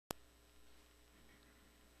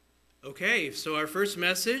Okay, so our first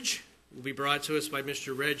message will be brought to us by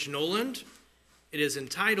Mr. Reg Noland. It is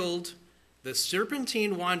entitled, The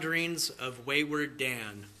Serpentine Wanderings of Wayward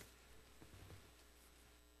Dan.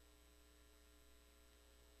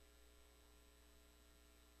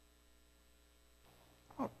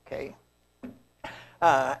 Okay.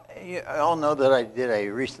 You all know that I did a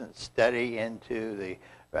recent study into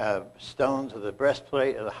the stones of the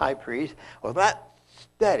breastplate of the high priest. Well, that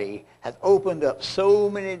study has opened up so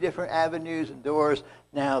many different avenues and doors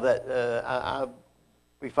now that I'll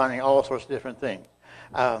be finding all sorts of different things.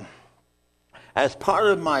 As part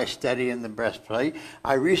of my study in the breastplate,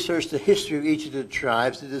 I researched the history of each of the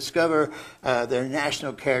tribes to discover their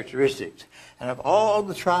national characteristics. And of all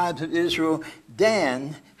the tribes of Israel,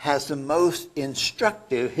 Dan has the most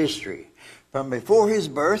instructive history. From before his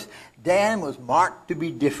birth, Dan was marked to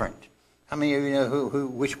be different. How many of you know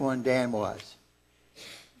which one Dan was?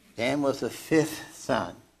 Dan was the fifth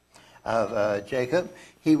son of Jacob.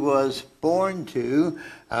 He was born to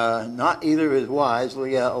not either his wives,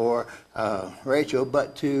 Leah or Rachel,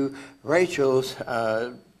 but to Rachel's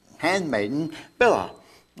handmaiden, Bilhah.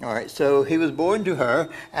 All right, so he was born to her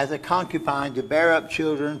as a concubine to bear up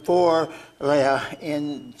children for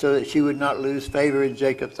Leah, so that she would not lose favor in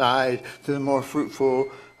Jacob's eyes to the more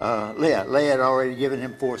fruitful Leah. Leah had already given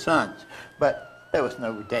him 4 sons, but there was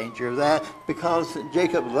no danger of that because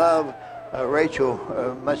Jacob loved Rachel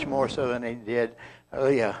much more so than he did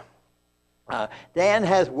Leah. Dan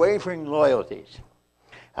has wavering loyalties,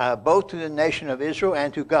 both to the nation of Israel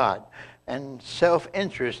and to God. And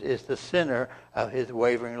self-interest is the center of his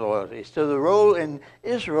wavering loyalty. So the role in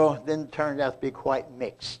Israel then turned out to be quite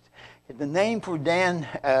mixed. The name for Dan,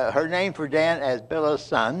 her name for Dan as Bilhah's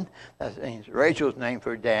son, that means Rachel's name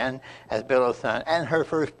for Dan as Bilhah's son, and her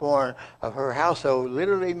firstborn of her household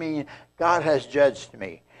literally mean God has judged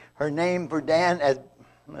me. Her name for Dan as,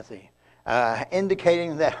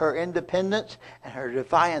 indicating that her independence and her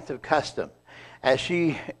defiance of custom, as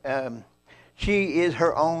she is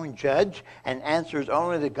her own judge and answers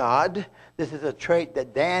only to God. This is a trait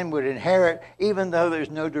that Dan would inherit, even though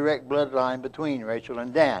there's no direct bloodline between Rachel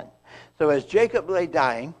and Dan. So as Jacob lay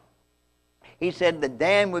dying, he said that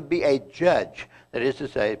Dan would be a judge, that is to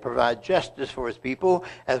say, provide justice for his people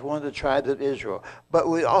as one of the tribes of Israel, but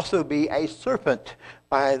would also be a serpent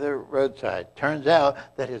by the roadside. Turns out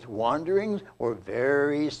that his wanderings were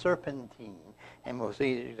very serpentine, and we'll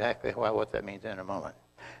see exactly what that means in a moment.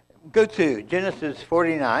 Go to Genesis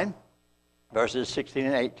 49, verses 16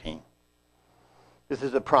 and 18. This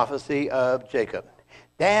is a prophecy of Jacob.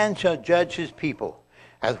 Dan shall judge his people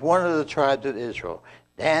as one of the tribes of Israel.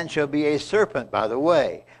 Dan shall be a serpent by the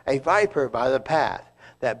way, a viper by the path,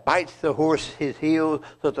 that bites the horse his heels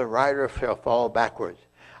so that the rider shall fall backwards.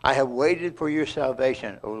 I have waited for your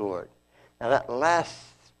salvation, O Lord. Now that last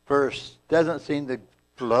verse doesn't seem to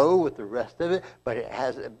flow with the rest of it, but it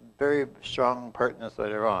has a very strong pertinence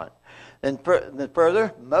later on. Then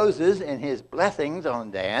further, Moses, in his blessings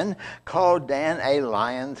on Dan, called Dan a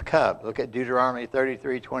lion's cub. Look at Deuteronomy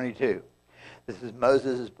 33:22. This is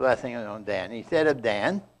Moses' blessing on Dan. He said of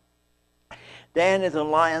Dan, Dan is a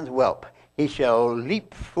lion's whelp. He shall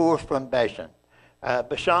leap forth from Bashan.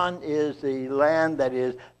 Bashan is the land that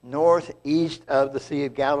is northeast of the Sea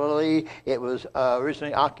of Galilee. It was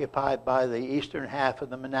originally occupied by the eastern half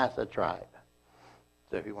of the Manasseh tribe.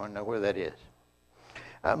 So if you want to know where that is.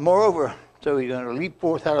 Moreover, so he's going to leap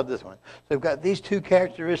forth out of this one. So we've got these two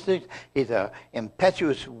characteristics. He's an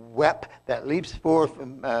impetuous whelp that leaps forth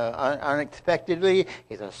unexpectedly.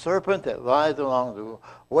 He's a serpent that lies along the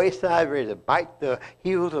wayside, ready to bite the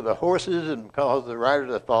heels of the horses and cause the rider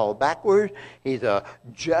to fall backward. He's a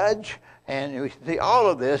judge. And we see all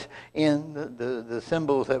of this in the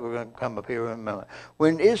symbols that we're going to come up here in a moment.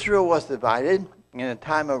 When Israel was divided, in the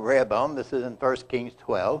time of Rehoboam, this is in 1 Kings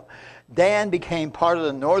 12, Dan became part of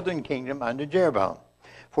the northern kingdom under Jeroboam,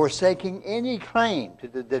 forsaking any claim to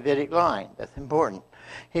the Davidic line. That's important.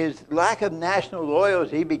 His lack of national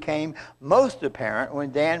loyalty became most apparent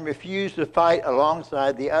when Dan refused to fight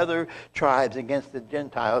alongside the other tribes against the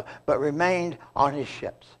Gentiles, but remained on his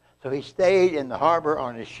ships. So he stayed in the harbor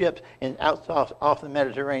on his ships off the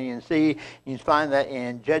Mediterranean Sea. You can find that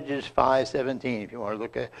in Judges 5:17 if you want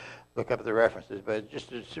to look up the references. But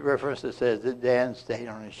just a reference that says that Dan stayed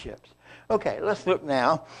on his ships. Okay, let's look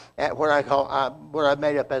now at what I've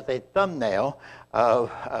made up as a thumbnail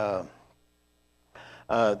of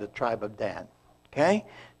the tribe of Dan. Okay?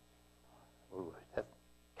 Ooh, that's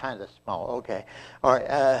kind of small. Okay. All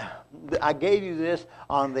right. I gave you this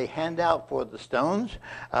on the handout for the stones.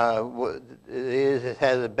 It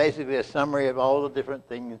has basically a summary of all the different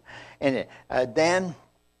things in it. Dan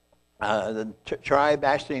The tribe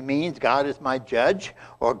actually means God is my judge,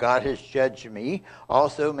 or God has judged me.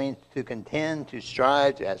 Also means to contend, to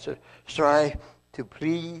strive, to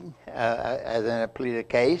plead, as in a pleaded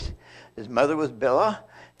case. His mother was Bilhah.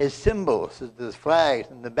 His symbols, the flags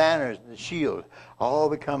and the banners and the shield, all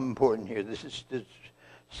become important here. The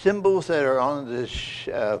symbols that are on the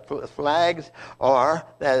flags are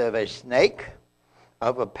that of a snake,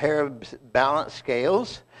 of a pair of balanced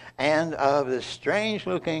scales, and of this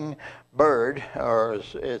strange-looking bird, or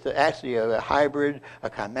it's actually a hybrid, a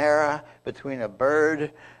chimera between a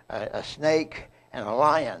bird, a snake, and a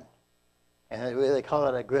lion. And they call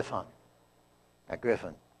it a griffin. A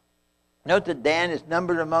griffin. Note that Dan is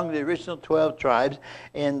numbered among the original 12 tribes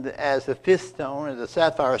as the fifth stone, or the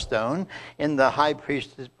sapphire stone, in the high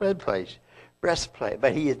priest's breastplate.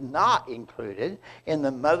 But he is not included in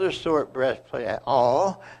the mother sort breastplate at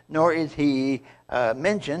all, nor is he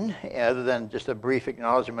mentioned, other than just a brief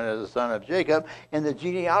acknowledgement as the son of Jacob, in the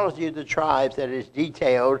genealogy of the tribes that is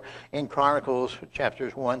detailed in Chronicles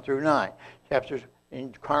chapters 1 through 9.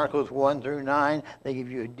 In Chronicles 1 through 9, they give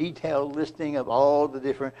you a detailed listing of all the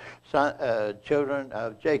different children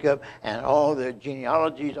of Jacob and all their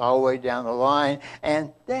genealogies all the way down the line.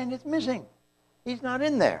 And Dan is missing. He's not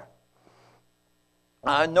in there.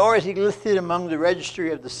 Nor is he listed among the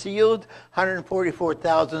registry of the sealed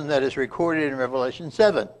 144,000 that is recorded in Revelation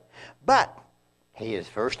 7. But he is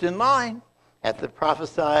first in line at the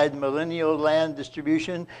prophesied millennial land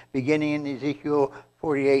distribution beginning in Ezekiel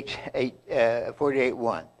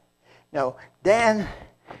 48:1. Now, Dan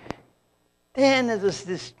as a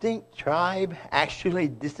distinct tribe actually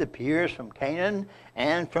disappears from Canaan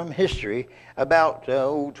and from history about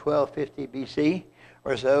 1250 BC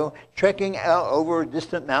or so, trekking out over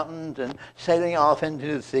distant mountains and sailing off into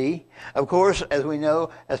the sea. Of course, as we know,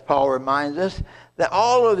 as Paul reminds us, that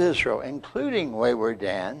all of Israel, including Wayward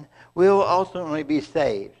Dan, will ultimately be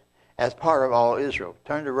saved as part of all Israel.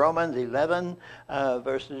 Turn to Romans 11,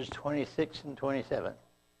 verses 26 and 27.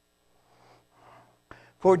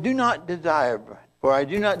 For I do not desire,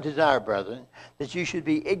 brethren, that you should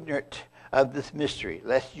be ignorant of this mystery,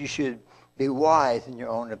 lest you should be wise in your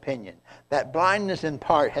own opinion. That blindness in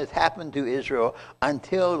part has happened to Israel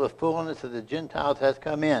until the fullness of the Gentiles has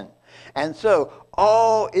come in. And so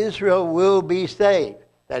all Israel will be saved.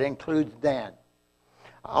 That includes Dan.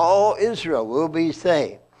 All Israel will be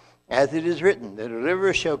saved. As it is written, the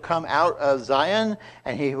deliverer shall come out of Zion,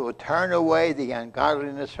 and he will turn away the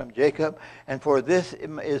ungodliness from Jacob. And for this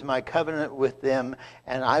is my covenant with them,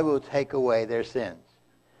 and I will take away their sins.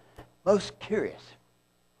 Most curious.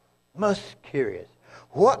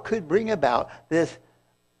 What could bring about this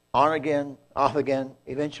on again, off again,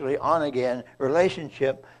 eventually on again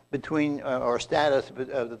relationship between, or status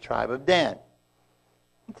of the tribe of Dan?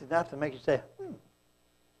 It's enough to make you say,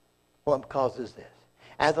 what causes this?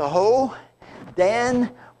 As a whole,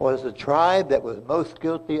 Dan was the tribe that was most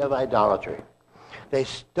guilty of idolatry. They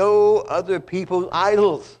stole other people's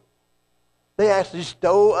idols. They actually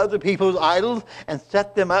stole other people's idols and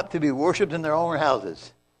set them up to be worshipped in their own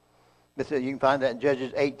houses. You can find that in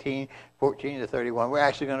Judges 18, 14 to 31. We're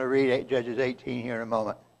actually going to read Judges 18 here in a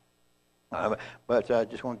moment. But I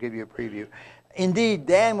just want to give you a preview. Indeed,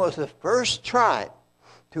 Dan was the first tribe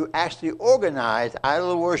to actually organize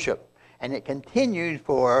idol worship. And it continued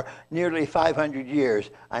for nearly 500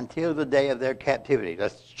 years until the day of their captivity.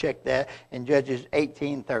 Let's check that in Judges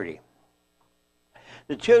 18:30.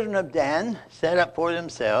 The children of Dan set up for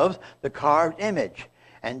themselves the carved image.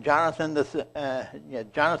 And Jonathan the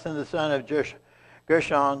son of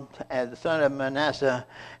Gershon, and the son of Manasseh,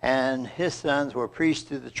 and his sons were priests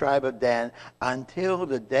to the tribe of Dan until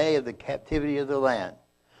the day of the captivity of the land.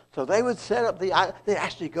 So they would set up they'd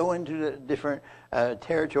actually go into the different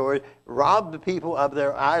territories, rob the people of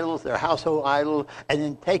their idols, their household idols, and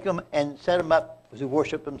then take them and set them up to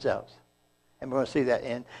worship themselves. And we're going to see that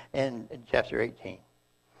in chapter 18.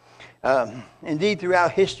 Indeed,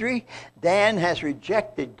 throughout history, Dan has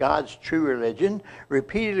rejected God's true religion,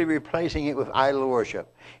 repeatedly replacing it with idol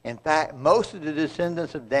worship. In fact, most of the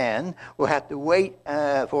descendants of Dan will have to wait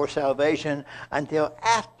for salvation until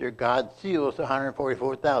after God seals the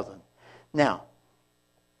 144,000. Now,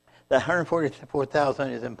 the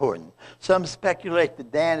 144,000 is important. Some speculate that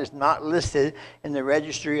Dan is not listed in the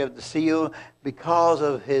registry of the seal because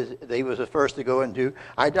of he was the first to go into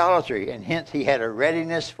idolatry, and hence he had a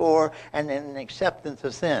readiness for and an acceptance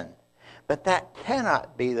of sin. But that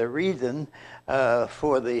cannot be the reason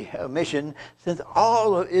for the omission, since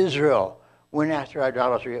all of Israel went after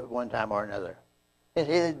idolatry at one time or another.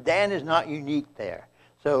 Dan is not unique there.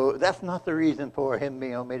 So that's not the reason for him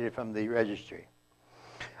being omitted from the registry.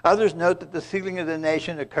 Others note that the sealing of the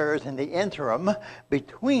nation occurs in the interim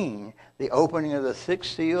between the opening of the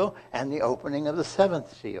sixth seal and the opening of the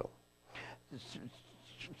seventh seal,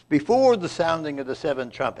 before the sounding of the seven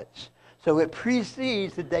trumpets. So it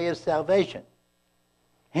precedes the day of salvation.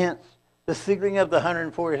 Hence, the sealing of the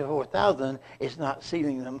 144,000 is not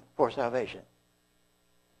sealing them for salvation.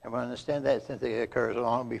 Everyone understand that, since it occurs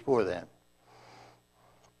long before then.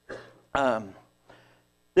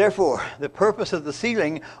 Therefore, the purpose of the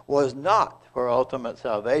sealing was not for ultimate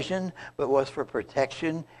salvation, but was for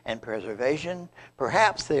protection and preservation.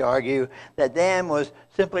 Perhaps, they argue, that Dan was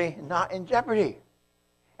simply not in jeopardy,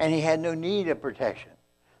 and he had no need of protection.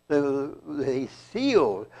 They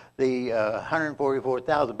sealed the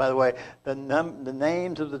 144,000. By the way, the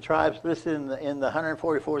names of the tribes listed in the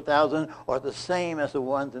 144,000 are the same as the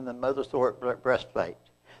ones in the mother sword breastplate.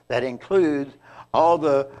 That includes all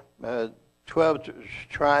the 12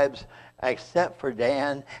 tribes except for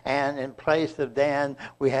Dan, and in place of Dan,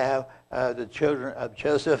 we have the children of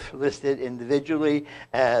Joseph listed individually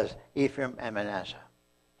as Ephraim and Manasseh.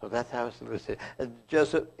 So that's how it's listed.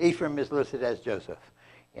 Ephraim is listed as Joseph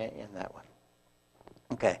in that one.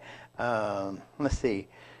 Okay, let's see.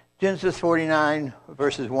 Genesis 49,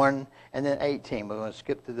 verses 1 and then 18. We're going to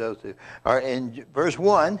skip to those two. All right, in verse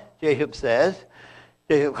 1, Jacob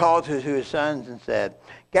called to his sons and said,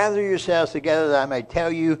 "Gather yourselves together that I may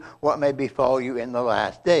tell you what may befall you in the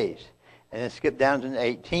last days." And then skip down to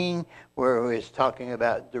 18, where he's talking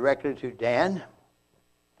about directly to Dan.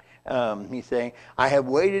 He's saying, "I have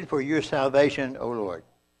waited for your salvation, O Lord."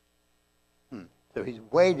 So he's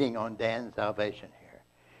waiting on Dan's salvation here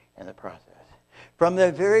in the process. From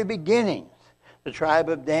the very beginnings, the tribe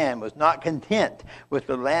of Dan was not content with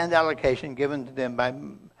the land allocation given to them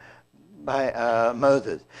by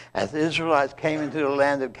Moses. As the Israelites came into the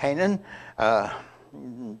land of Canaan,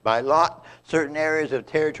 by lot, certain areas of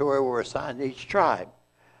territory were assigned to each tribe.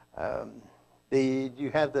 Do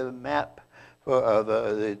you have the map of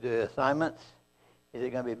the assignments? Is it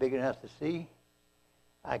going to be big enough to see?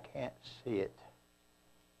 I can't see it.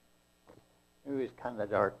 It was kind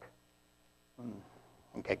of dark.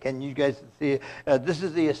 Okay, can you guys see it? This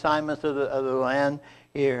is the assignments of the land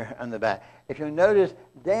here on the back. If you notice,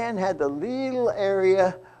 Dan had the little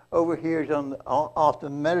area over here off the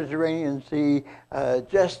Mediterranean Sea,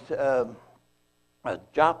 just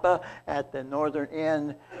Joppa at the northern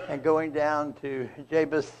end, and going down to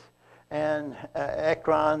Jabus and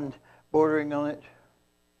Ekron, bordering on it.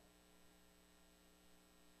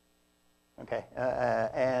 Okay,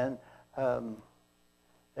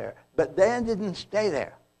 there. But Dan didn't stay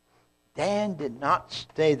there. Dan did not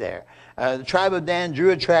stay there. The tribe of Dan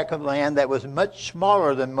drew a tract of land that was much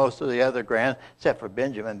smaller than most of the other ground, except for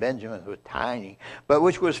Benjamin. Benjamin was tiny, but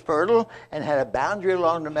which was fertile and had a boundary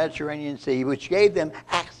along the Mediterranean Sea, which gave them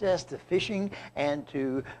access to fishing and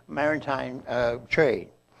to maritime trade.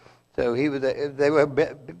 So they were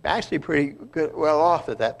actually pretty well off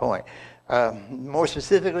at that point. More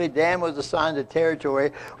specifically, Dan was assigned a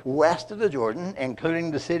territory west of the Jordan, including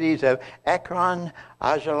the cities of Ekron,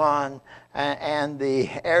 Ajalon, and the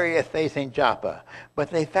area facing Joppa.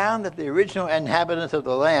 But they found that the original inhabitants of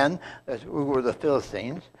the land, who were the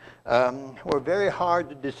Philistines, were very hard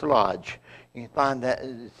to dislodge. You can find that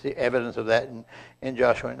evidence of that in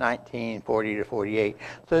Joshua 19, 40 to 48.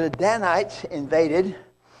 So the Danites invaded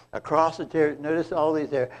across the territory. Notice all these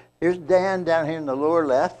there. Here's Dan down here in the lower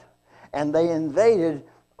left. And they invaded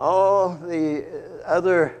all the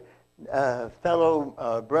other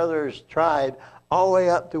fellow brothers' tribe all the way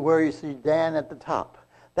up to where you see Dan at the top.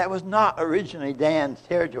 That was not originally Dan's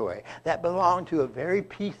territory. That belonged to a very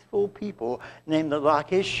peaceful people named the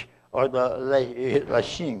Lachish or the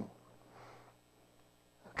Lashim.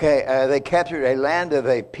 Okay, they captured a land of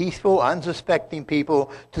a peaceful, unsuspecting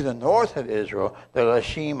people to the north of Israel, the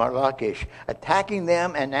Lashim or Lachish, attacking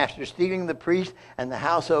them, and after stealing the priests and the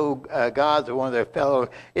household gods of one of their fellow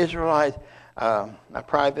Israelites, a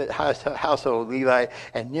private household Levite,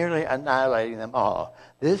 and nearly annihilating them all.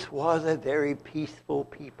 This was a very peaceful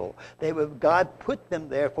people. God put them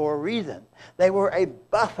there for a reason. They were a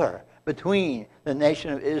buffer between the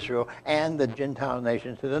nation of Israel and the Gentile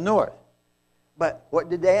nations to the north. But what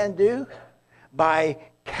did Dan do? By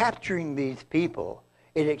capturing these people,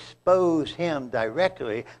 it exposed him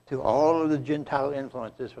directly to all of the Gentile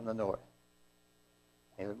influences from the north.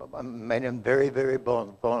 It made him very, very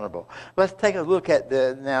vulnerable. Let's take a look at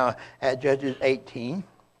now at Judges 18.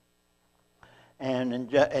 And in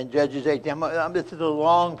Judges 18, this is a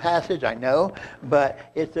long passage, I know, but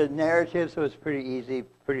it's a narrative, so it's pretty easy,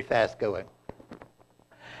 pretty fast going.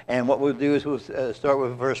 And what we'll do is we'll start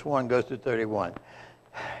with verse 1, goes to 31.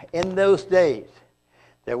 In those days,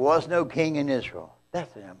 There was no king in Israel.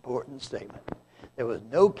 That's an important statement. There was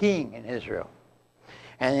no king in Israel.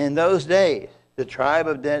 And in those days, the tribe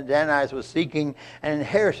of Danites was seeking an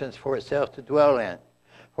inheritance for itself to dwell in.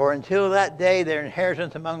 For until that day, their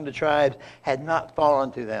inheritance among the tribes had not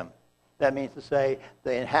fallen to them. That means to say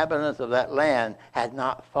the inhabitants of that land had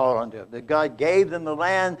not fallen to them. That God gave them the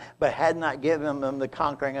land, but had not given them the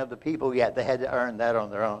conquering of the people yet. They had to earn that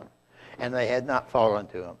on their own. And they had not fallen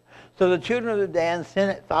to them. So the children of Dan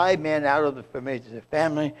sent 5 men out of the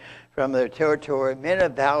family from their territory, men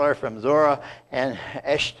of valor from Zorah and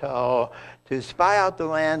Eshtaol, to spy out the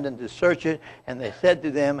land and to search it. And they said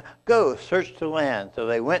to them, "Go, search the land." So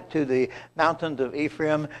they went to the mountains of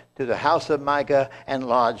Ephraim, to the house of Micah, and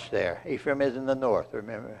lodged there. Ephraim is in the north,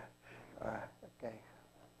 remember?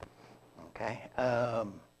 Okay.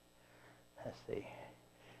 Let's see.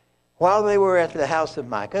 While they were at the house of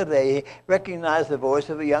Micah, they recognized the voice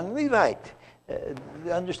of a young Levite.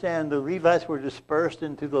 Understand, the Levites were dispersed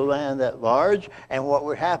into the land at large, and what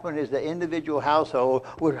would happen is the individual household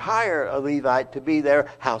would hire a Levite to be their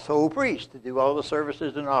household priest, to do all the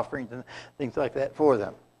services and offerings and things like that for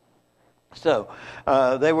them. So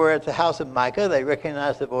they were at the house of Micah. They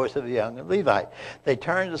recognized the voice of the young Levite. They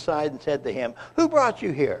turned aside and said to him, "Who brought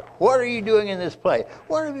you here? What are you doing in this place?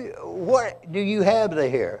 What do you have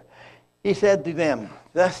here?" He said to them,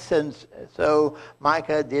 "Thus and so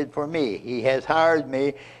Micah did for me. He has hired me."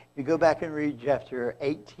 If you go back and read chapter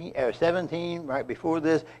 17, right before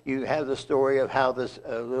this, you have the story of how this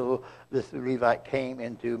Levite came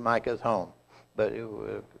into Micah's home. But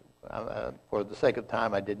for the sake of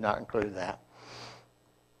time, I did not include that.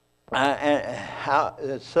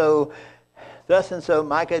 Thus and so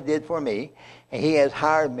Micah did for me, and he has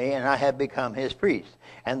hired me, and I have become his priest.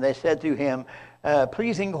 And they said to him,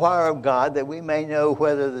 "Please inquire of God that we may know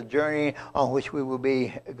whether the journey on which we will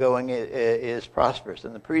be going is prosperous."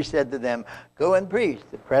 And the priest said to them, "Go and preach.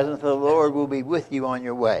 The presence of the Lord will be with you on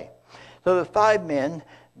your way." So the 5 men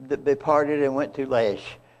departed and went to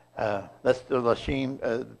Laish. That's the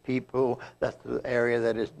Lashim people. That's the area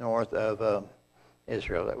that is north of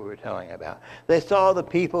Israel that we were telling about. They saw the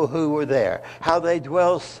people who were there, how they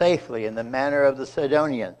dwelled safely in the manner of the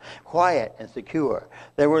Sidonians, quiet and secure.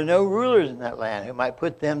 There were no rulers in that land who might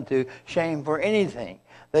put them to shame for anything.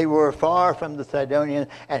 They were far from the Sidonians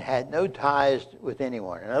and had no ties with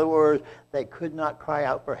anyone. In other words, they could not cry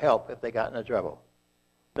out for help if they got into trouble.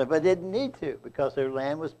 But they didn't need to, because their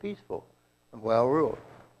land was peaceful and well ruled.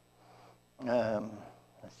 Let's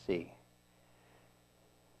see.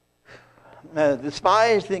 The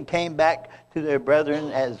spies then came back to their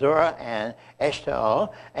brethren at Zorah and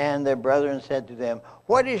Eshtaol, and their brethren said to them,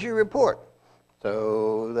 "What is your report?"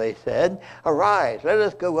 So they said, "Arise, let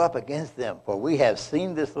us go up against them, for we have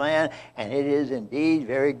seen this land, and it is indeed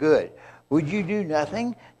very good. Would you do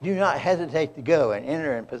nothing? Do not hesitate to go and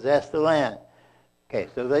enter and possess the land." Okay,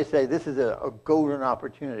 so they say this is a golden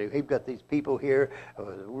opportunity. We've got these people here,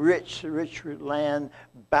 rich land,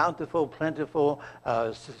 bountiful, plentiful,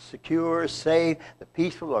 secure, safe. The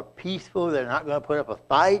peaceful are peaceful. They're not going to put up a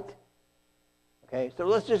fight. Okay, so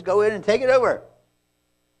let's just go in and take it over.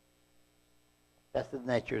 That's the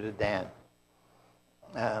nature of the Dan.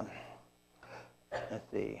 Let's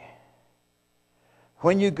see.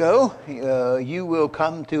 When you go, you will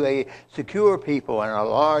come to a secure people and a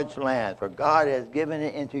large land, for God has given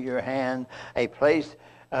it into your hand, a place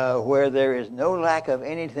where there is no lack of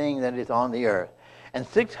anything that is on the earth. And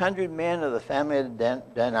 600 men of the family of the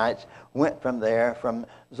Danites went from there, from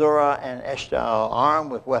Zorah and Eshtaol, armed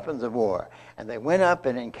with weapons of war. And they went up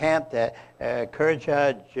and encamped at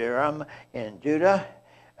Kirjath-jearim in Judah.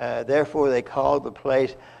 Therefore they called the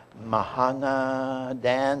place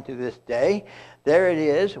Mahanadan to this day. There it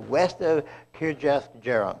is, west of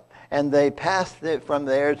Kirjath-jearim. And they passed from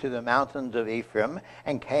there to the mountains of Ephraim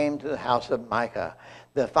and came to the house of Micah.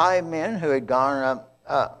 The 5 men who had gone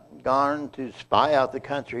to spy out the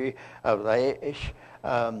country of Laish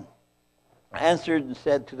answered and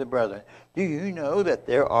said to the brethren, "Do you know that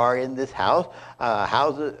there are in this house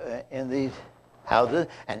an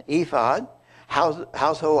ephod,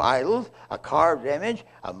 household idols, a carved image,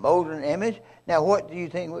 a molten image? Now what do you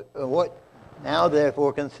think? Now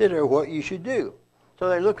therefore consider what you should do." So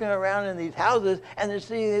they're looking around in these houses and they're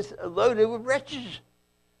seeing this loaded with wretches.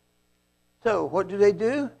 So what do?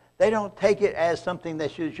 They don't take it as something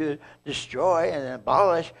that should destroy and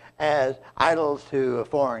abolish as idols to a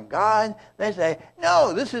foreign god. They say,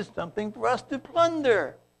 "No, this is something for us to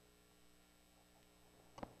plunder."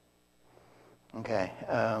 Okay.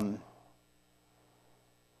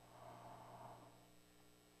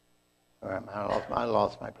 I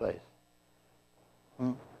lost my place.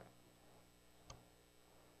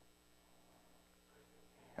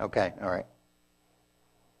 Okay, all right.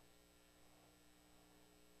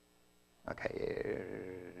 Okay.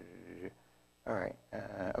 All right.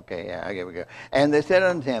 Okay, yeah, here we go. And they said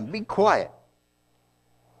unto him, Be quiet.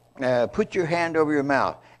 Put your hand over your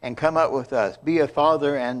mouth and come up with us. Be a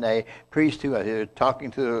father and a priest to us. They're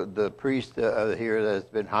talking to the priest here that's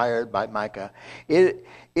been hired by Micah. It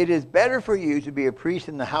is better for you to be a priest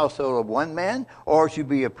in the household of one man, or to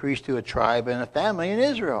be a priest to a tribe and a family in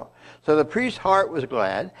Israel. So the priest's heart was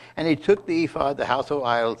glad, and he took the ephod, the household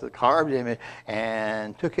idols, the carved image,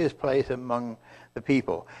 and took his place among the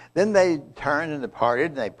people. Then they turned and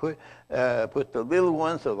departed, and they put the little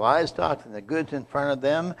ones, the livestock, and the goods in front of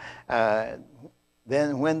them.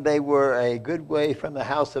 Then when they were a good way from the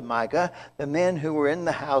house of Micah, the men who were in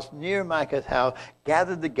the house near Micah's house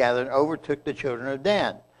gathered together and overtook the children of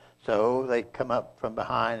Dan. So they come up from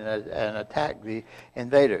behind and attack the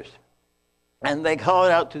invaders. And they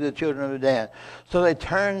called out to the children of Dan. So they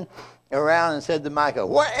turned around and said to Micah,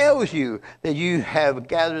 What ails you that you have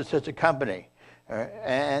gathered such a company?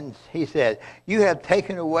 And he said, You have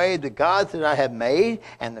taken away the gods that I have made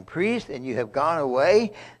and the priests, and you have gone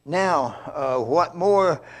away. Now, what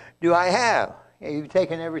more do I have? You've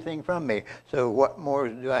taken everything from me. So what more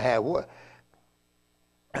do I have?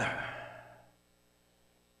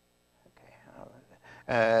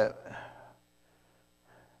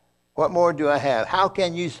 What more do I have? How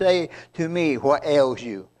can you say to me what ails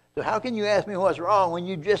you? So how can you ask me what's wrong when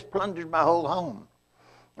you just plundered my whole home?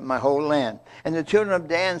 My whole land. And the children of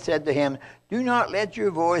Dan said to him, Do not let your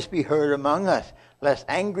voice be heard among us, lest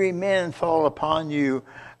angry men fall upon you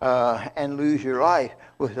and lose your life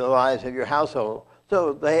with the lives of your household.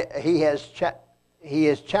 So he has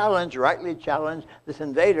challenged, rightly challenged this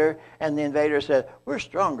invader, and the invader said, We're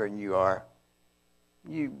stronger than you are.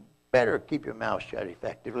 You better keep your mouth shut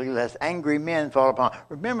effectively, lest angry men fall upon.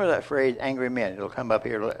 Remember that phrase, angry men. It'll come up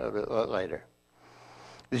here a little later.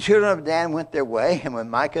 The children of Dan went their way, and when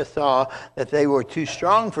Micah saw that they were too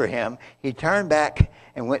strong for him, he turned back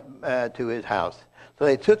and went to his house. So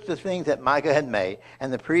they took the things that Micah had made,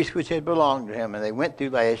 and the priests which had belonged to him, and they went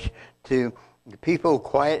through Laish to the people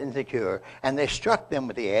quiet and secure, and they struck them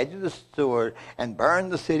with the edge of the sword and burned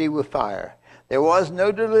the city with fire. There was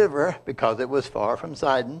no deliverer, because it was far from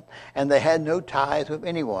Sidon, and they had no ties with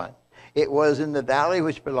anyone. It was in the valley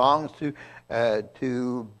which belongs to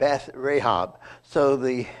Beth Rahab. So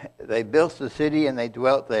they built the city and they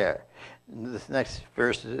dwelt there. This next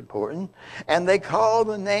verse is important. And they called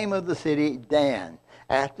the name of the city Dan,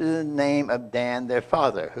 after the name of Dan their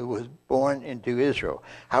father, who was born into Israel.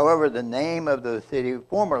 However, the name of the city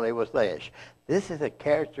formerly was Laish. This is a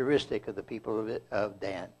characteristic of the people of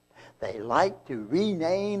Dan. They like to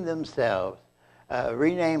rename themselves,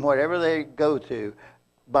 rename whatever they go to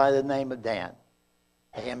by the name of Dan.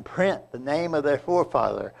 They imprint the name of their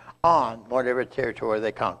forefather on whatever territory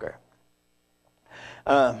they conquer.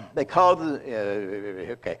 They called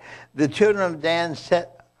the children of Dan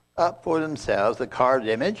set up for themselves the carved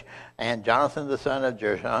image, and Jonathan the son of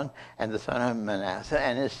Gershon and the son of Manasseh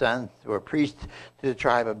and his sons were priests to the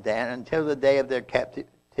tribe of Dan until the day of their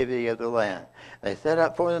captivity of the land. They set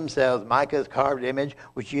up for themselves Micah's carved image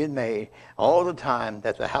which he had made all the time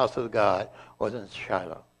that the house of God was in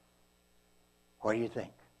Shiloh. What do you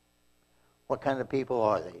think? What kind of people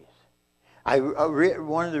are these? I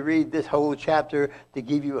wanted to read this whole chapter to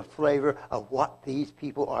give you a flavor of what these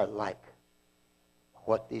people are like.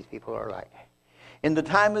 What these people are like. In the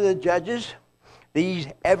time of the judges, these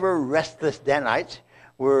ever-restless Danites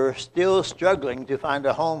were still struggling to find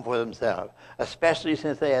a home for themselves, especially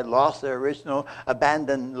since they had lost their original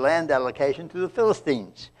abandoned land allocation to the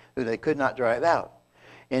Philistines, who they could not drive out.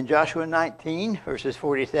 In Joshua 19, verses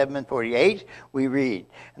 47 and 48, we read,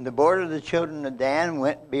 And the border of the children of Dan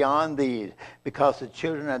went beyond these, because the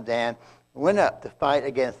children of Dan went up to fight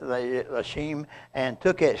against Lashim and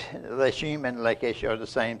took it. Lashim and Lachish are the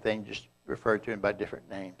same thing, just referred to by different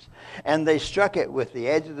names. And they struck it with the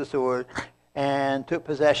edge of the sword and took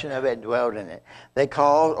possession of it and dwelled in it. They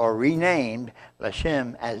called or renamed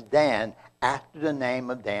Lashim as Dan after the name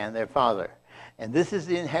of Dan, their father. And this is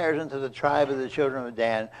the inheritance of the tribe of the children of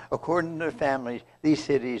Dan, according to their families, these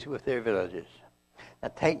cities with their villages. Now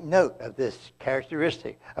take note of this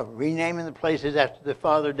characteristic of renaming the places after the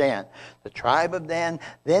father Dan. The tribe of Dan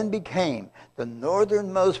then became the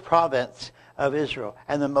northernmost province of Israel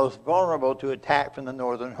and the most vulnerable to attack from the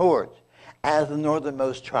northern hordes. As the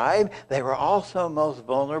northernmost tribe, they were also most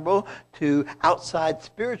vulnerable to outside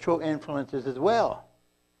spiritual influences as well.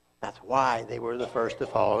 That's why they were the first to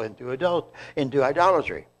fall into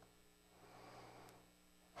idolatry.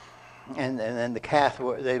 and then the calf,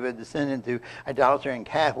 they would descend into idolatry and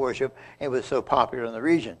calf worship. It was so popular in the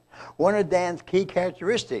region. One of Dan's key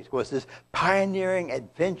characteristics was this pioneering,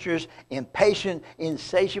 adventurous, impatient,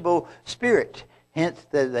 insatiable spirit. Hence,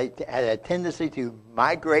 they had a tendency to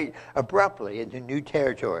migrate abruptly into new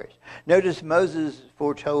territories. Notice Moses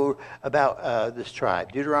foretold about this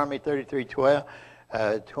tribe. Deuteronomy 33:12.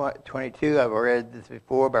 22, I've read this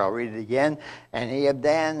before, but I'll read it again. And of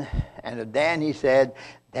Dan he said,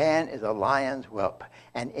 Dan is a lion's whelp.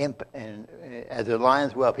 And as a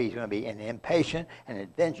lion's whelp, he's going to be an impatient and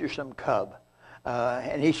adventuresome cub.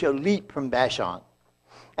 And he shall leap from Bashan.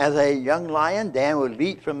 As a young lion, Dan would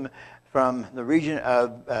leap from the region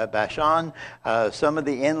of Bashan. Some of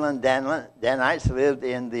the inland Danites lived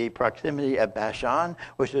in the proximity of Bashan,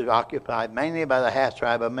 which was occupied mainly by the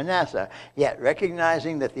half-tribe of Manasseh. Yet,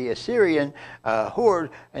 recognizing that the Assyrian horde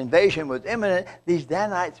invasion was imminent, these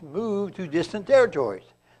Danites moved to distant territories.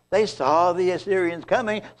 They saw the Assyrians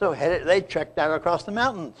coming, so they trekked out across the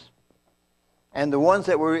mountains. And the ones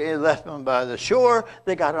that were left by the shore,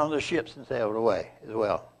 they got on their ships and sailed away as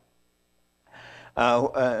well.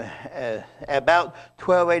 About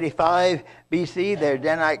 1285 BC, their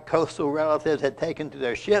Danite coastal relatives had taken to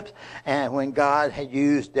their ships, and when God had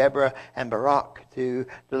used Deborah and Barak to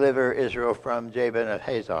deliver Israel from Jabin of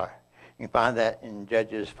Hazor. You can find that in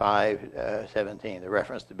Judges 5:17, the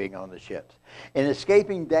reference to being on the ships. In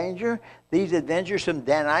escaping danger, these adventuresome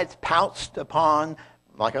Danites pounced upon,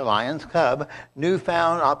 like a lion's cub,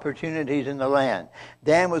 newfound opportunities in the land.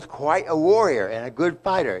 Dan was quite a warrior and a good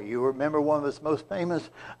fighter. You remember one of his most famous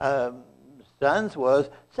sons was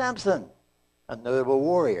Samson, a notable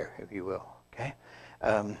warrior, if you will. Okay,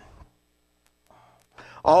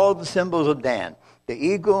 all the symbols of Dan, the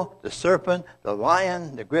eagle, the serpent, the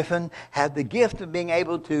lion, the griffin, have the gift of being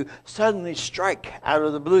able to suddenly strike out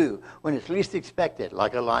of the blue when it's least expected,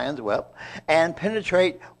 like a lion's whelp, and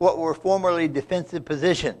penetrate what were formerly defensive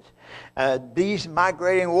positions. These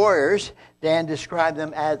migrating warriors, Dan described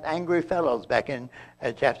them as angry fellows back in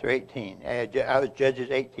chapter 18, Judges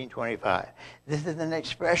 18:25. This is an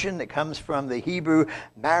expression that comes from the Hebrew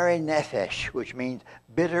mari nefesh, which means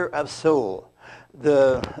bitter of soul.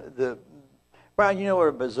 Brian, you know what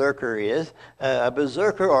a berserker is. A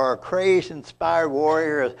berserker, or a craze-inspired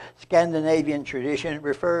warrior of Scandinavian tradition,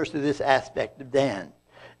 refers to this aspect of Dan.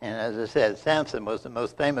 And as I said, Samson was the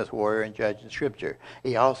most famous warrior in Judges Scripture.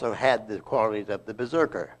 He also had the qualities of the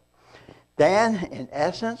berserker. Dan, in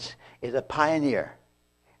essence, is a pioneer,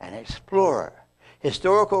 an explorer.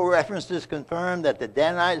 Historical references confirm that the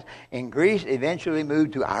Danites in Greece eventually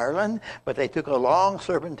moved to Ireland, but they took a long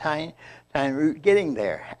serpentine route getting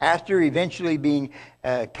there. After eventually being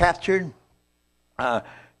captured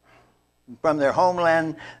from their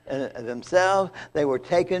homeland themselves, they were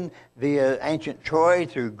taken via ancient Troy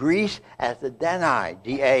through Greece as the Danai,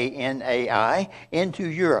 D-A-N-A-I, into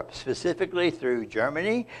Europe, specifically through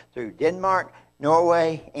Germany, through Denmark,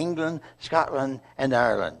 Norway, England, Scotland, and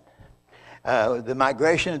Ireland. The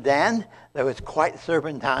migration of Dan, though it's quite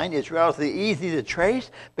serpentine, is relatively easy to trace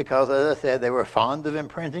because, as I said, they were fond of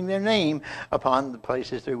imprinting their name upon the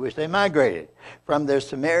places through which they migrated. From their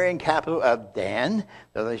Sumerian capital of Dan,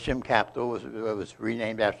 the Lycium capital was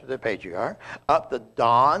renamed after their patriarch, up the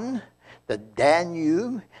Don, the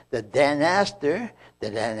Danube, the Danaster, the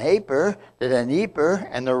Dnieper,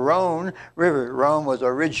 and the Rhone River. Rome was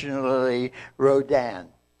originally Rodan.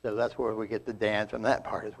 So that's where we get the Dan from that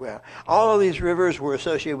part as well. All of these rivers were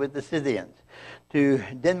associated with the Scythians. To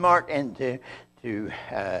Denmark and to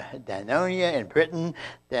Danonia in Britain,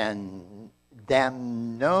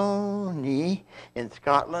 Damnoni in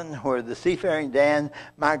Scotland, where the seafaring Dan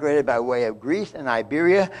migrated by way of Greece and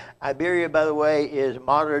Iberia. Iberia, by the way, is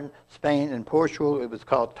modern Spain and Portugal. It was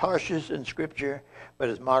called Tarshish in Scripture, but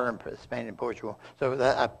it's modern Spain and Portugal. So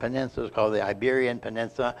that peninsula is called the Iberian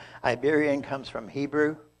Peninsula. Iberian comes from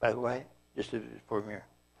Hebrew, by the way, just for me.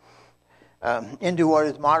 Into what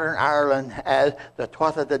is modern Ireland as the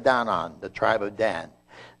Tuatha De Danann, the tribe of Dan.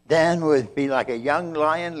 Dan would be like a young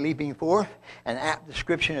lion leaping forth, an apt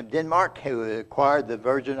description of Denmark, who acquired the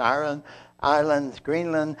Virgin Islands,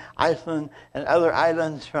 Greenland, Iceland, and other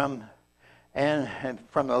islands from the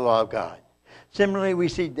law of God. Similarly, we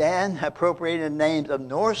see Dan appropriating the names of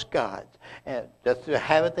Norse gods. And that's the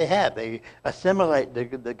habit they have. They assimilate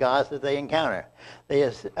the gods that they encounter. They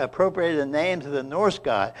appropriated the names of the Norse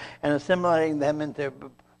god and assimilating them into their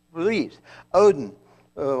beliefs. Odin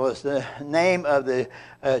was the name of the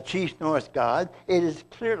chief Norse god. It is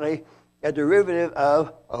clearly a derivative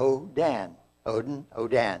of Odan. Odin,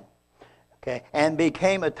 Odan. Okay, and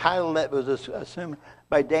became a title that was assumed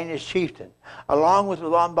by Danish chieftain. Along with the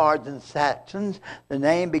Lombards and Saxons, the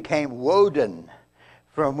name became Woden,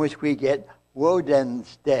 from which we get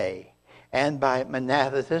Woden's Day. And by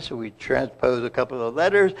Monathesis, we transpose a couple of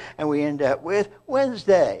letters, and we end up with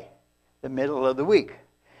Wednesday, the middle of the week.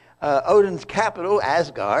 Odin's capital,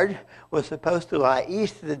 Asgard, was supposed to lie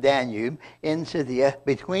east of the Danube in Scythia,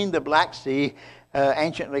 between the Black Sea,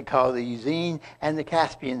 anciently called the Euxine, and the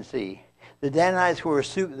Caspian Sea. The Danites were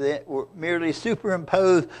merely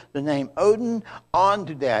superimposed the name Odin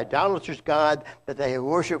onto the idolatrous god that they had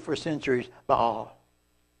worshipped for centuries, Baal.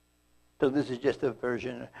 So this is just a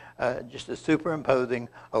version, just a superimposing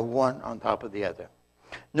of one on top of the other.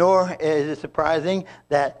 Nor is it surprising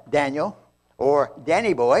that Daniel, or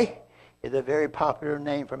Danny Boy, is a very popular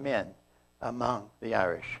name for men among the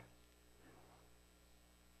Irish.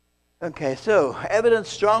 Okay, so evidence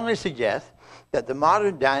strongly suggests that the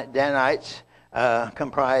modern Danites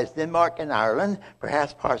comprise Denmark and Ireland,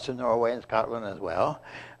 perhaps parts of Norway and Scotland as well.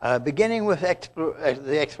 Beginning with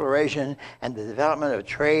the exploration and the development of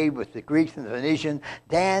trade with the Greeks and the Phoenicians,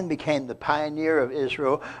 Dan became the pioneer of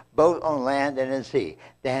Israel, both on land and in sea.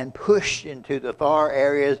 Dan pushed into the far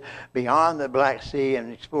areas beyond the Black Sea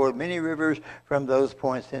and explored many rivers from those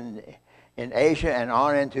points in Asia and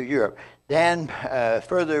on into Europe. Dan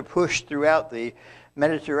further pushed throughout the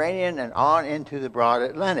Mediterranean and on into the broad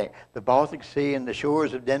Atlantic. The Baltic Sea and the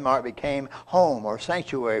shores of Denmark became home or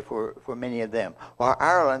sanctuary for many of them, while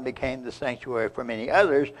Ireland became the sanctuary for many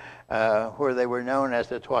others, where they were known as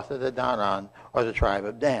the Tuatha De Danann, or the tribe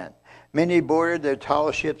of Dan. Many boarded their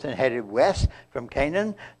tall ships and headed west from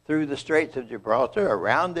Canaan through the Straits of Gibraltar,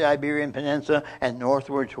 around the Iberian Peninsula, and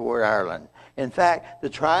northward toward Ireland. In fact, the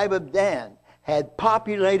tribe of Dan had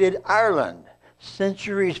populated Ireland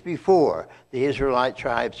centuries before the Israelite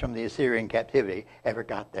tribes from the Assyrian captivity ever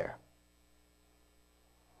got there.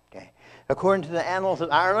 Okay. According to the Annals of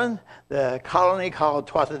Ireland, the colony called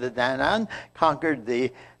Tuatha De Danann conquered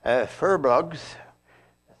the Firbolgs.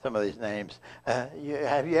 Some of these names.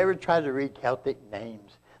 Have you ever tried to read Celtic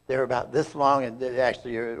names? They're about this long, and they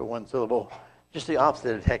actually are one syllable, just the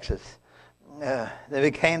opposite of Texas. They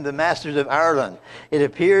became the masters of Ireland. It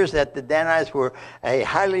appears that the Danites were a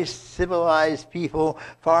highly civilized people,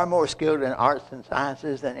 far more skilled in arts and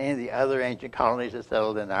sciences than any of the other ancient colonies that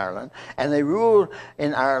settled in Ireland. And they ruled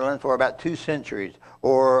in Ireland for about 2 centuries,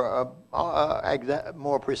 or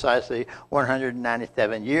more precisely,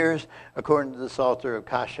 197 years, according to the Psalter of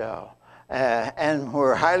Cashel. And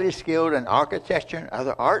were highly skilled in architecture and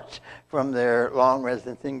other arts from their long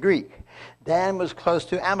residence in Greek. Dan was close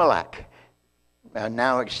to Amalek, a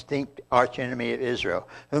now extinct archenemy of Israel,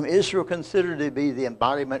 whom Israel considered to be the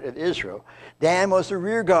embodiment of Israel. Dan was the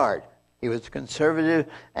rear guard. He was conservative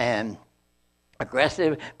and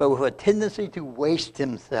aggressive, but with a tendency to waste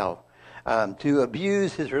himself, to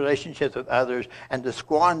abuse his relationships with others, and to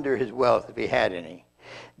squander his wealth if he had any.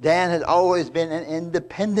 Dan had always been an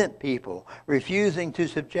independent people, refusing to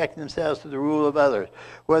subject themselves to the rule of others,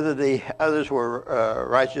 whether the others were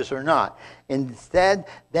righteous or not. Instead,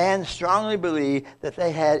 Dan strongly believed that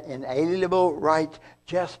they had inalienable rights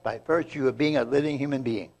just by virtue of being a living human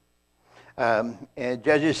being.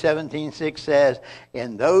 Judges 17:6 says,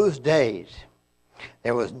 "In those days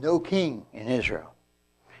there was no king in Israel,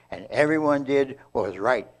 and everyone did what was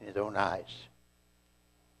right in his own eyes."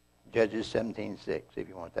 Judges 17:6, if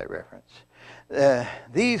you want that reference.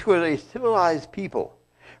 These were a civilized people,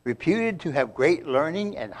 reputed to have great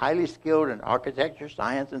learning and highly skilled in architecture,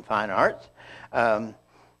 science, and fine arts.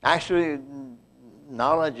 Actually,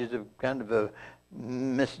 knowledge is a kind of a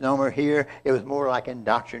misnomer here. It was more like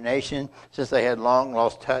indoctrination, since they had long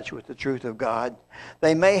lost touch with the truth of God.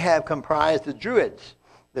 They may have comprised the Druids,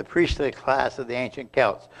 the priestly class of the ancient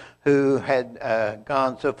Celts, who had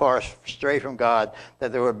gone so far astray from God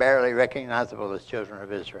that they were barely recognizable as children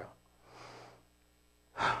of Israel.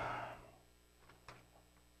 Some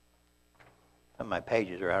of my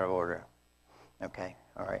pages are out of order. Okay,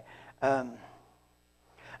 all right.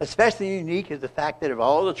 Especially unique is the fact that of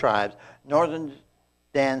all the tribes, northern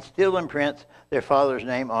Dan still imprints their father's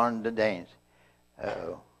name on the Danes.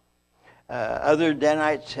 Other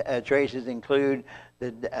Danite traces include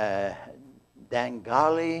the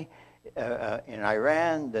Dangali in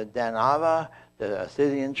Iran, the Danava, the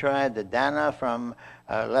Scythian tribe, the Dana from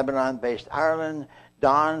Lebanon-based Ireland,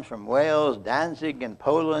 Dan from Wales, Danzig in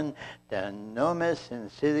Poland, Danomis in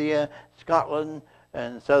Scythia, Scotland,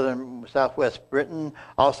 and southwest Britain,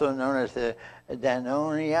 also known as the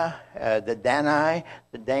Danonia, the Danai,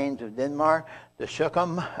 the Danes of Denmark, the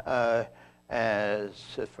Shukum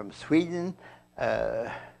from Sweden,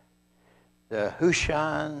 the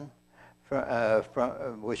Hushan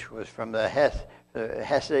which was from the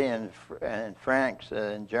Hesse and Franks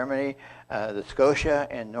in Germany, the Scotia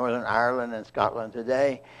in Northern Ireland and Scotland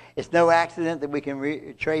today. It's no accident that we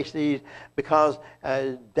can trace these because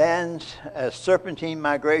Dan's Serpentine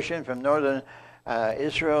migration from northern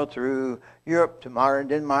Israel through Europe to modern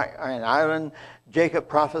Denmark and Ireland, Jacob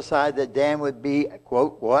prophesied that Dan would be,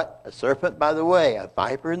 quote, what? A serpent by the way, a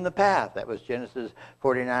viper in the path. That was Genesis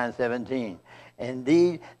 49:17.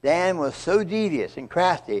 Indeed, Dan was so devious and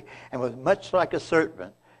crafty and was much like a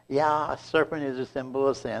serpent. Yeah, a serpent is a symbol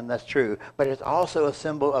of sin, that's true. But it's also a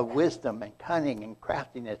symbol of wisdom and cunning and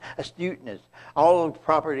craftiness, astuteness, all of the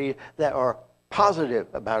properties that are positive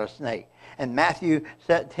about a snake. And Matthew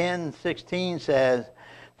 10:16 says,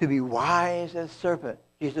 to be wise as serpent.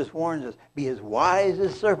 Jesus warns us, be as wise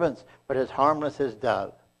as serpents, but as harmless as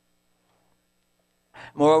doves.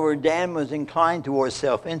 Moreover, Dan was inclined towards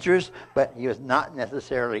self-interest, but he was not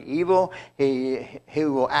necessarily evil. He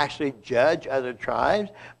will actually judge other tribes,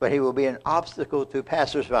 but he will be an obstacle to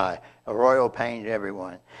passersby, a royal pain to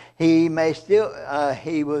everyone. He may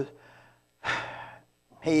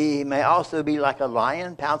also be like a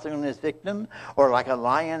lion pouncing on his victim, or like a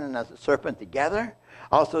lion and a serpent together.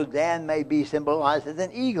 Also, Dan may be symbolized as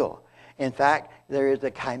an eagle. In fact, there is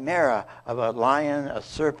a chimera of a lion, a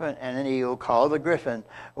serpent, and an eagle called the griffin,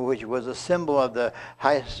 which was a symbol of the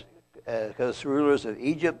highest rulers of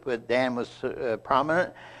Egypt, but Dan was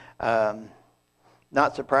prominent.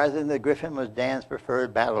 Not surprising, the griffin was Dan's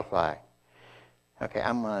preferred battle flag. Okay,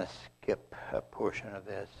 I'm going to skip a portion of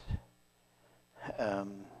this.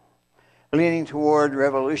 Leaning toward the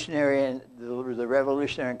revolutionary and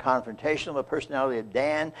confrontational personality of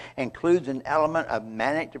Dan includes an element of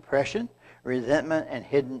manic depression, resentment, and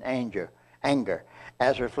hidden anger,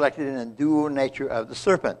 as reflected in the dual nature of the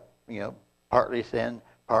serpent. Partly sin,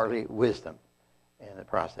 partly wisdom in the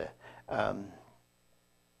process.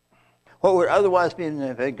 What would otherwise be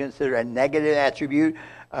considered a negative attribute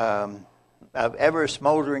of ever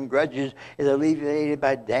smoldering grudges is alleviated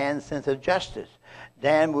by Dan's sense of justice.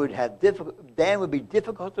 Dan would be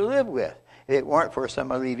difficult to live with if it weren't for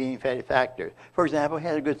some alleviating factors. For example, he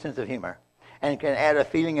has a good sense of humor and can add a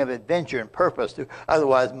feeling of adventure and purpose to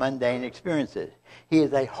otherwise mundane experiences. He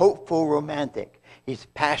is a hopeful romantic. He's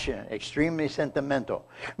passionate, extremely sentimental.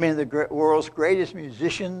 Many of the world's greatest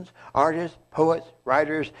musicians, artists, poets,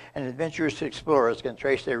 writers, and adventurous explorers can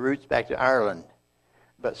trace their roots back to Ireland,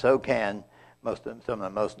 but so can some of the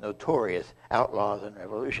most notorious outlaws and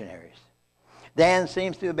revolutionaries. Dan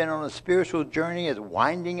seems to have been on a spiritual journey as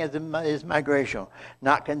winding as his migration.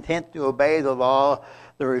 Not content to obey the law,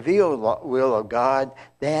 the revealed will of God,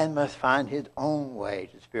 Dan must find his own way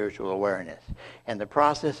to spiritual awareness. In the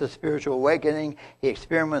process of spiritual awakening, he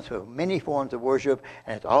experiments with many forms of worship,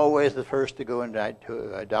 and is always the first to go into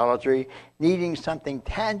idolatry, needing something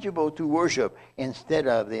tangible to worship instead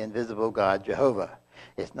of the invisible God Jehovah.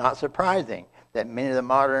 It's not surprising that many of the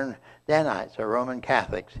modern Danites are Roman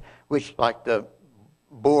Catholics, which, like the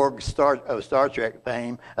Borg of Star Trek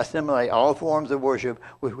fame, assimilate all forms of worship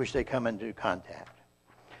with which they come into contact.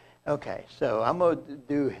 Okay, so I'm going to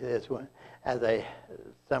do this one as a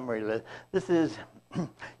summary list. This is,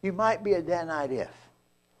 you might be a Danite if.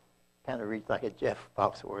 Kind of reads like a Jeff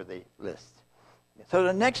Foxworthy list. So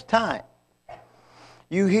the next time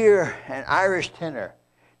you hear an Irish tenor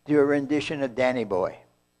do a rendition of Danny Boy,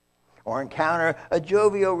 or encounter a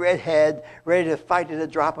jovial redhead ready to fight at the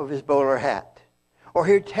drop of his bowler hat, or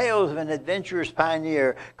hear tales of an adventurous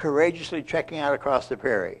pioneer courageously trekking out across the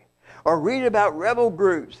prairie, or read about rebel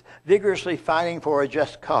groups vigorously fighting for a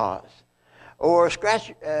just cause,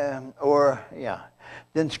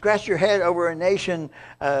 then scratch your head over a nation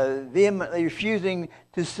vehemently refusing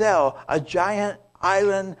to sell a giant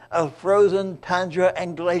island of frozen tundra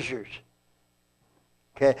and glaciers.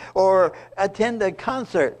 Okay. Or attend a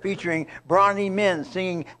concert featuring brawny men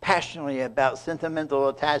singing passionately about sentimental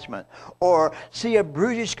attachment. Or see a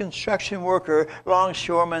brutish construction worker,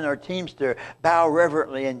 longshoreman, or teamster bow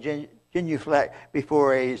reverently and genuflect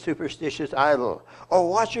before a superstitious idol. Or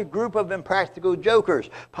watch a group of impractical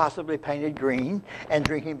jokers, possibly painted green and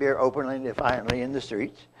drinking beer openly and defiantly in the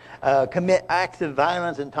streets, commit acts of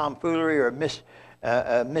violence and tomfoolery or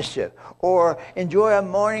mischief, or enjoy a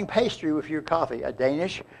morning pastry with your coffee, a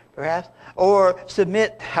Danish perhaps, or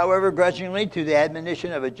submit, however grudgingly, to the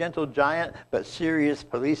admonition of a gentle giant but serious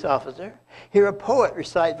police officer. Hear a poet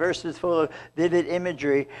recite verses full of vivid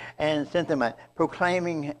imagery and sentiment,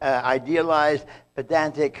 proclaiming idealized,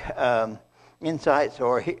 pedantic insights,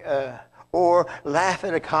 or laugh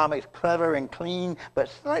at a comic's clever and clean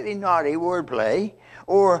but slightly naughty wordplay,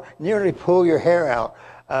 or nearly pull your hair out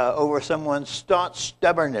over someone's staunch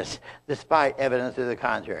stubbornness despite evidence to the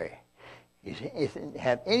contrary. You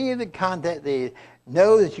have any of the content, they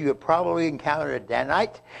know that you have probably encountered a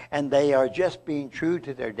Danite, and they are just being true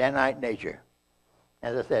to their Danite nature.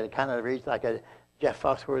 As I said, it kind of reads like a Jeff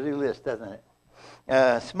Foxworthy list, doesn't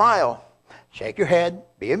it? Smile, shake your head,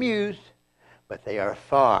 be amused, but they are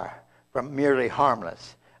far from merely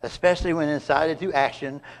harmless, especially when incited to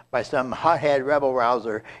action by some hothead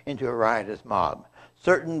rebel-rouser into a riotous mob,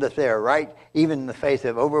 certain that they are right even in the face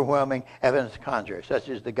of overwhelming evidence contrary, such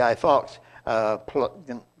as the Guy Fawkes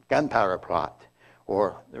gunpowder plot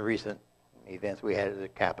or the recent events we had at the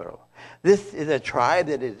Capitol. This is a tribe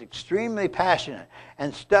that is extremely passionate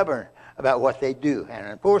and stubborn about what they do, and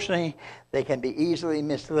unfortunately, they can be easily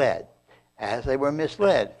misled, as they were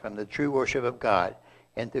misled from the true worship of God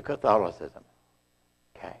into Catholicism.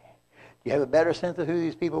 Okay. Do you have a better sense of who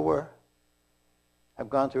these people were? I've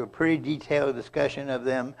gone through a pretty detailed discussion of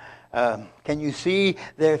them. Can you see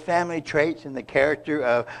their family traits in the character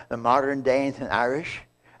of the modern Danes and Irish,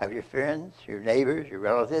 of your friends, your neighbors, your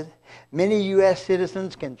relatives? Many U.S.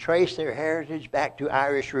 citizens can trace their heritage back to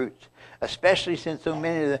Irish roots, especially since so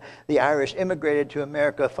many of the Irish immigrated to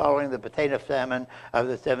America following the potato famine of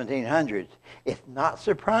the 1700s. It's not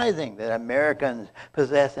surprising that Americans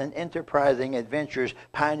possess an enterprising, adventurous,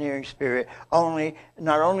 pioneering spirit,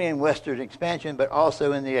 not only in Western expansion, but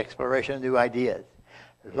also in the exploration of new ideas.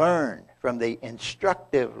 Learn from the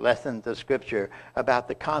instructive lessons of Scripture about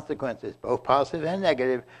the consequences, both positive and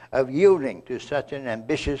negative, of yielding to such an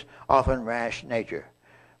ambitious, often rash nature.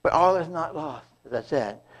 But all is not lost, as I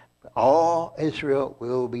said. All Israel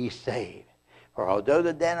will be saved. For although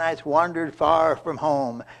the Danites wandered far from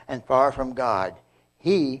home and far from God,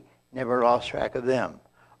 he never lost track of them,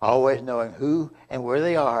 always knowing who and where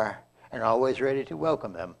they are, and always ready to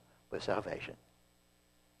welcome them with salvation.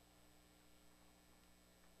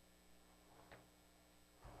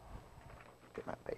 Get my page.